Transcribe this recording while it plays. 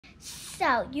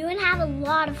So you can have a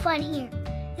lot of fun here.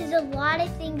 There's a lot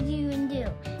of things you can do.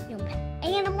 You can pet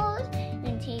animals, you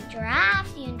can see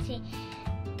giraffes, you can see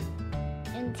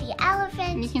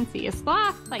elephants. You can see a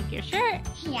sloth, like your shirt.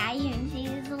 Yeah, you can see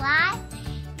the sloth.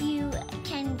 You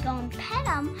can go and pet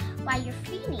them while you're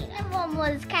feeding. That one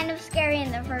was kind of scary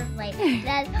in the first place.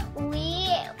 That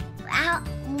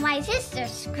my sister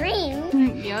screamed.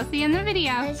 You'll see in the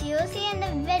video. As you'll see in the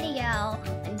video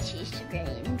when she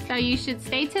screamed. So you should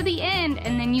stay till the end,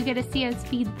 and then you get to see us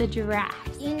feed the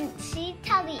giraffes. You can see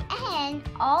till the end,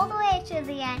 all the way to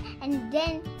the end, and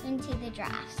then you can see the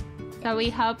giraffes. So we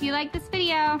hope you like this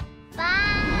video.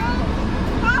 Bye.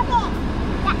 Stop it.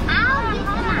 The owl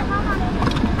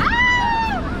is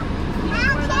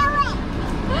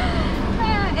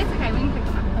It's okay, we can pick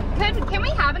them up. Can we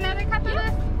have another cup of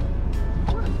this?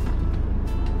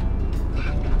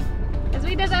 Because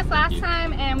we did this last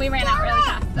time and we ran out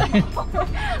really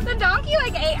fast. The donkey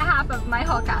like ate half of my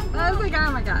whole cup. I was like,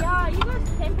 oh my god. Yeah, you guys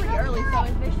came pretty early, so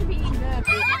they should be eating good.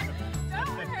 Don't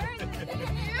hurt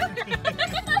it.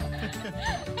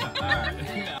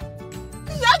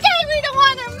 okay, we don't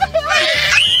want him.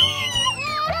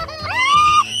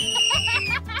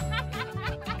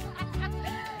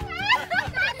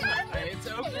 It's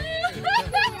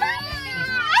okay.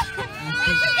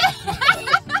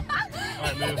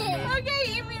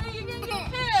 Okay, you mean you're gonna get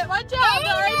hit. Watch out,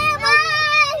 guys.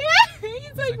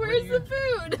 He's like, where's the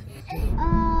food?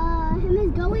 Him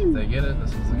is going. They get it?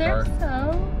 This is the They're car.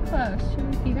 so close. Should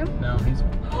we feed them? No, he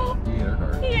ate our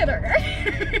car. He hit her.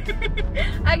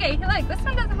 Okay, look, this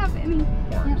one doesn't have any.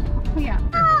 Yeah.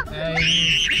 Hey.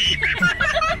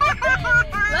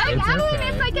 Look, It's Evelyn, okay.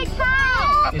 it's like a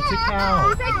cow. It's a cow.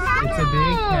 It's a cow. It's a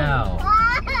big cow.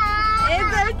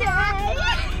 It's okay.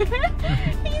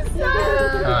 He's so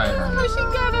Alright. pushing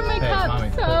down on my Hey, cup Mommy,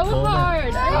 so pull it.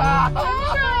 hard. I'm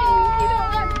trying. You don't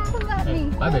want to let me.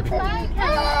 Bye, baby. Bye, cow.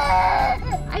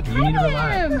 I You need to told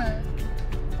relax. him.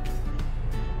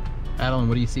 Adeline,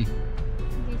 what do you see? Do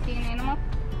you see an animal?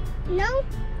 No.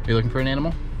 You looking for an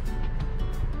animal?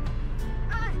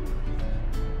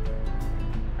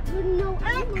 No,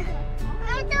 I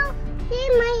don't see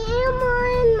my animal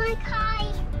in my car.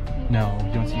 No,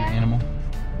 you don't see your animal?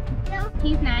 No.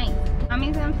 He's nice.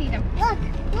 Mommy's gonna feed him.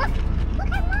 Look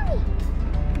at mommy.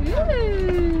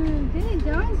 Ooh, good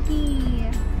donkey.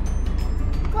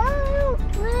 Go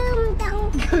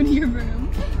down. Go to your room.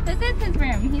 This is his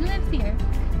room. He lives here.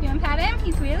 You want to pet him?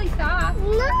 He's really soft.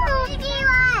 No, baby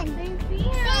one.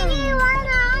 Baby one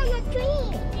on the tree.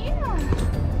 Yeah.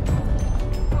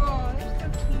 Oh, they're so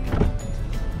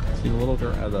cute. See the little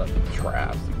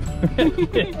giraffes.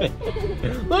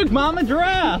 Look, Mama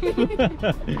giraffe!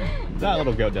 That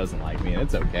little goat doesn't like me.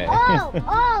 It's okay.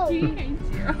 Oh. He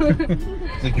hates you.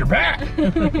 It's like, you're back!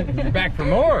 You're back for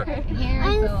more! Here's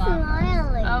I'm the log.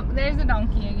 smiling. Oh, there's a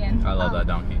donkey again. I love that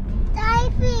donkey.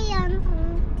 Divey and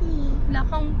Honky. The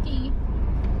honky.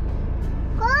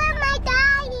 Go to my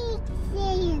daddy.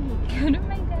 Go to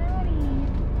my daddy.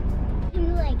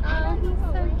 I'm like, Oh, he's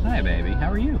so cute. Hi, baby.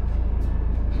 How are you?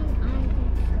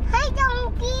 Hi,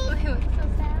 donkey. Oh, he looks so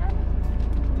sad.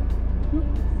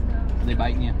 Are they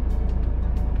biting you?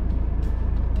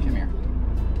 Come here.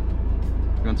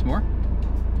 You want some more?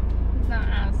 He's not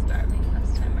as starving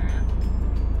this time around.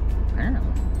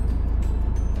 Apparently.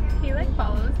 He like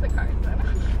follows the cars though.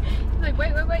 He's like,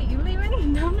 wait, you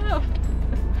leaving? No.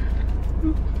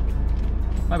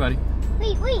 Bye, buddy.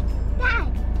 Wait, Dad.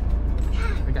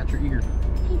 I got your ear.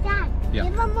 Hey, Dad. Yeah.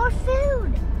 Give him more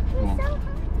food. Come on.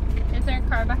 He's so Is there a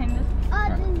car behind us?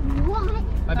 what?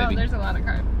 Bye, Oh, baby. there's a lot of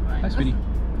cars behind Hi, us. sweetie.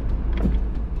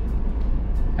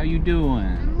 How you I'm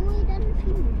doing? only done a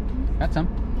few. Got some?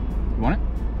 You want it?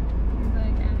 He's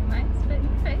like, I might spit in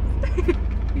your face.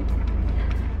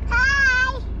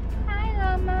 Hi. Hi,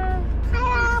 Llama. Hi,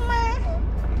 Mama.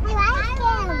 I like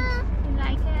him. You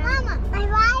like it? Mama, I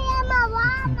like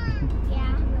him.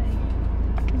 Yeah.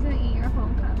 He's gonna eat your whole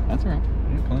cup. That's all right.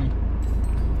 We have plenty.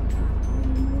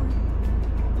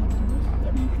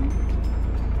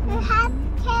 We have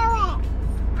carrots.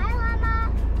 Hi,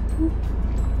 Mama.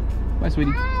 Bye,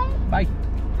 sweetie. Hi. Bye.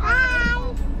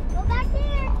 Hi. Go back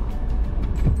there.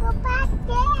 Go back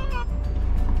there.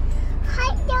 Hi,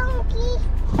 donkey.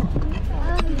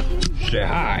 Say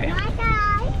hi. Hi,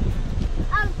 guys.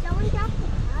 Don't drop the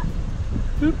cup.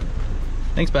 Boop.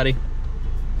 Thanks, buddy.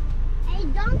 Hey,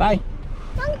 donkey. Bye.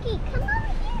 Donkey, come over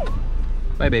here.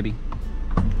 Bye, baby.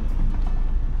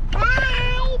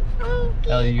 Hi, donkey.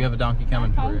 Ellie, you have a donkey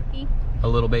coming for you. Honky. A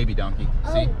little baby donkey.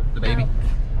 See? The baby?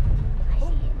 I see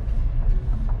it.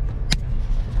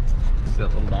 See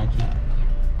that little donkey?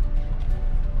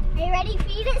 Are you ready to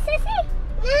feed it, Sissy?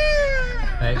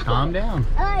 Hey, calm down.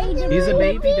 Oh, He's a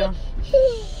baby donkey.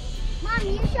 Mom,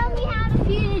 you show me how to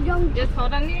feed a donkey. Just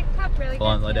hold on to your cup really Hold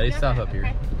on, let Daddy stop up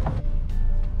here.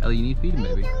 Ellie, you need to feed him,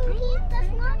 baby. That's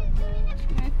not a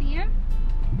You want to see him?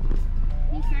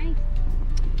 He's nice.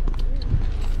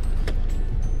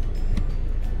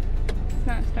 It's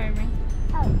not starving.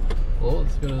 Well,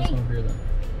 let's go to this one over here then.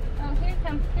 Oh, here it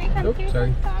comes. Here it comes. Oops, Here it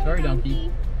sorry. comes. Sorry,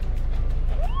 donkey.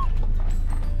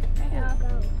 Right out.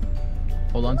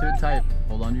 Hold on to it tight.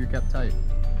 Hold on to your cup tight.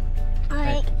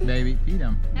 Hey, baby, feed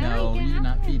him. No, you do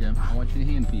not feed him. I want you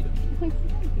to hand feed him. Hand?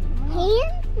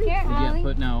 Here, You can't Ollie.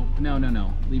 put, no.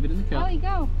 Leave it in the cup. Ollie,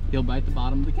 go. He'll bite the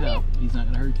bottom of the cup. He's not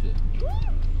going to hurt you.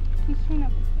 He's trying to...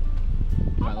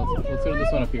 Alright, let's go to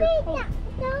this one up here.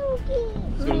 Donkey.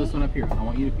 Let's go to this one up here. I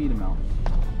want you to feed him, Al.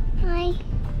 Hi.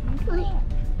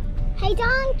 Hey,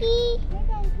 donkey.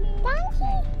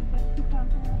 Donkey.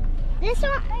 This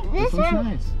one. This one's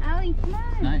nice. Ollie, come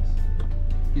on. Nice.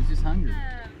 He's just hungry.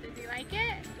 Did you like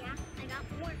it? Yeah, I got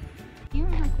 4. You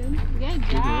don't have food. Good Good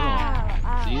job.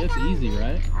 girl. See, that's easy,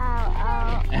 right?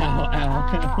 Ow.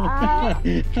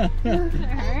 Does it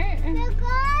hurt?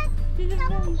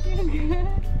 So good.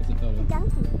 What's the photo?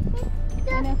 Donkey.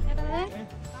 I know.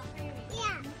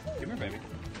 Yeah. Come here, baby.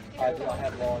 I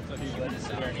had long, so he let us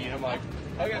sit there and eat. I'm like,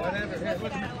 okay, whatever. Here,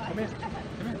 look, come here.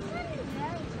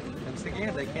 And stick your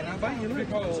hands. They cannot bite you. Look,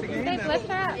 stick your Hey, hands lift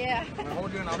her out. up. Yeah. I'm gonna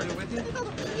hold you and I'll do it with you.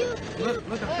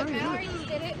 Look, I'm free. Mallory just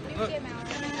did it. We Look. get Mallory.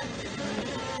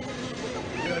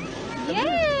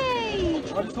 Yay!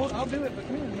 I'll do it, but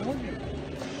come here, I'm gonna hold you.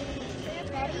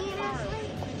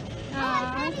 Aww.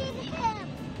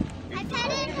 I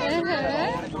petted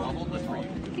him. I'll hold this for you.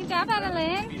 Good job,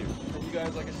 Adeline. You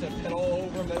guys, like I said, pet all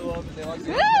over them. They love it. They like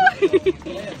Woo! it.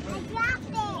 I dropped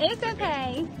it. It's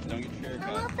okay. Don't get your I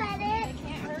will haircut. pet it.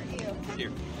 Can't hurt you.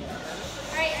 Here.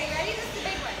 Alright, are you ready? This is the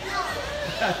big one.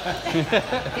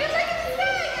 Good, look at this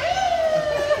bag.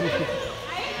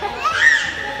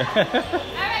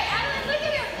 Alright, Adeline, look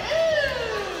at him.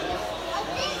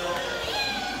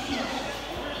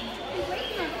 He's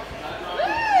waiting on us.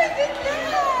 Woo, good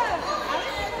job.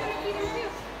 Adeline, want to feed him too.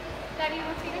 Daddy, you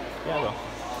want to feed him? Yeah, I will.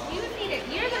 You feed it.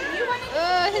 You want it.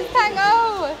 Oh, his tongue.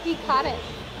 Oh, he caught it.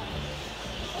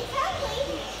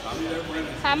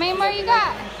 How many more you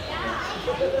got?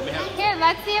 Here,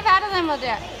 let's see if Adeline will do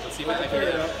it. Let's see what I can do.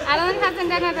 Adeline hasn't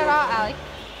done it at all, Allie.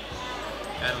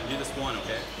 Adam, do this one,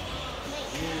 okay?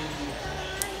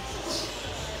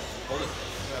 Hold it.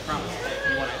 I promise.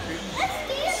 You want ice cream?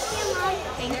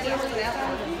 Thank you.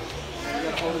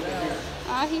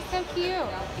 Oh, he's so cute.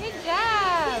 Good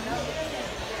job.